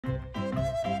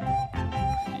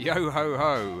Yo ho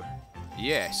ho.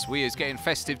 Yes, we is getting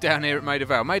festive down here at Maida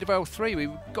Vale. Maida Vale 3, we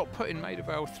got put in Maida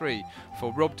Vale 3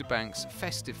 for Rob da Bank's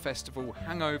Festive Festival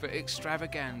Hangover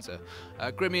Extravaganza.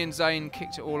 Grimmy and Zane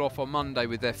kicked it all off on Monday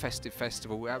with their Festive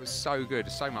Festival. That was so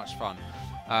good, so much fun.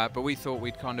 But we thought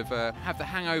we'd kind of have the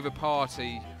hangover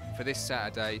party for this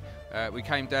Saturday. We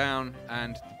came down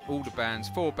and all the bands,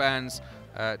 4 bands,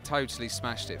 totally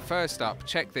smashed it. First up,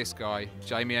 check this guy,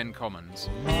 Jamie N. Commons.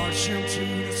 March him to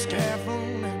the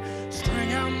scaffold and string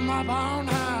him up on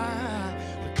high.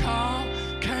 The car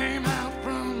came out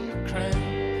from the crowd.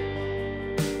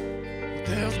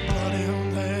 There's blood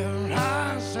in their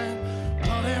eyes and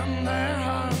blood in their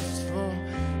hearts, for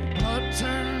blood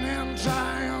turning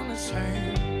dry on his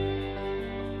hand.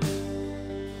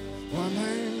 One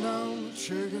hand on the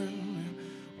trigger and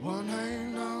one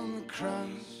hand on the cross.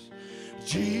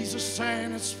 Jesus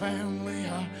and his family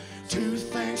are 2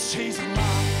 things he's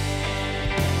alive.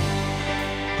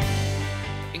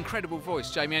 Incredible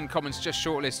voice. Jamie N. Commons just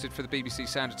shortlisted for the BBC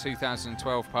Sound of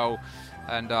 2012 poll,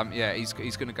 and yeah, he's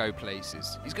going to go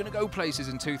places. He's going to go places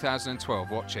in 2012.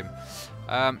 Watch him.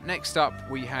 Next up,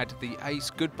 we had the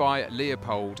Ace Goodbye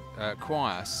Leopold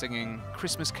choir singing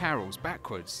Christmas carols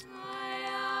backwards.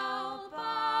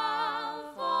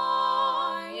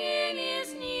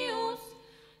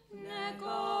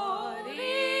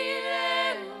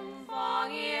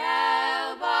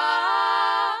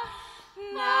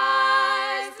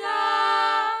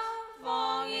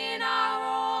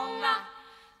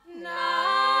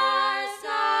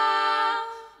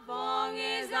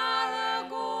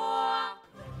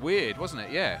 Weird, wasn't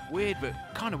it? Yeah, weird, but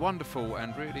kind of wonderful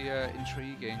and really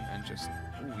intriguing, and just,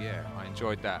 oh yeah, I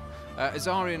enjoyed that.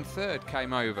 Azari and Third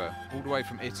came over, all the way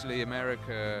from Italy,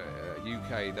 America,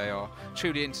 UK. They are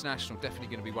truly international, definitely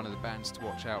going to be one of the bands to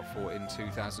watch out for in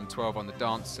 2012 on the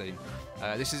dance scene.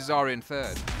 This is Azari and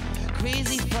Third.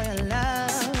 Crazy for your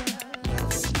love,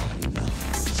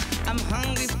 I'm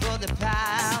hungry for the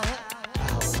power,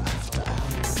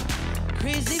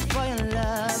 crazy for your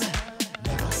love.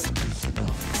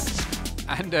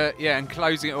 And yeah, and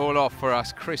closing it all off for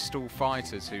us, Crystal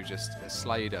Fighters, who just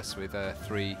slayed us with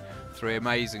three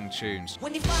amazing tunes.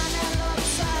 When you find that love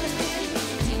inside of me,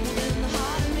 deep within the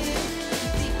heart of me,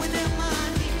 deep within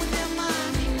mind, deep within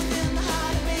mind, deep within the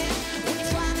heart of me. When you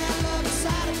find that love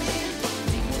inside of me,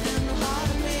 deep within the heart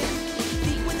of me,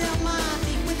 deep within mind,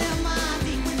 deep within mind,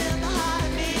 deep within the heart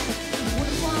of me. When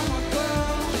you find my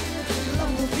girl,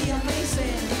 love will be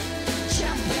amazing.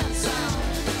 Champion sound,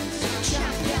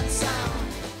 champion sound.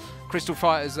 Crystal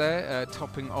Fighters there,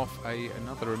 topping off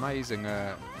another amazing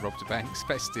Rob da Bank's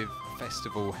Festive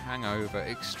Festival Hangover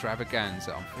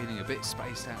Extravaganza. I'm feeling a bit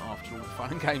spaced out after all the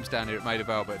fun and games down here at Maida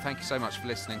Vale, but thank you so much for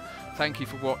listening. Thank you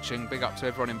for watching. Big up to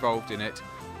everyone involved in it.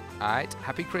 Alright,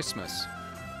 happy Christmas.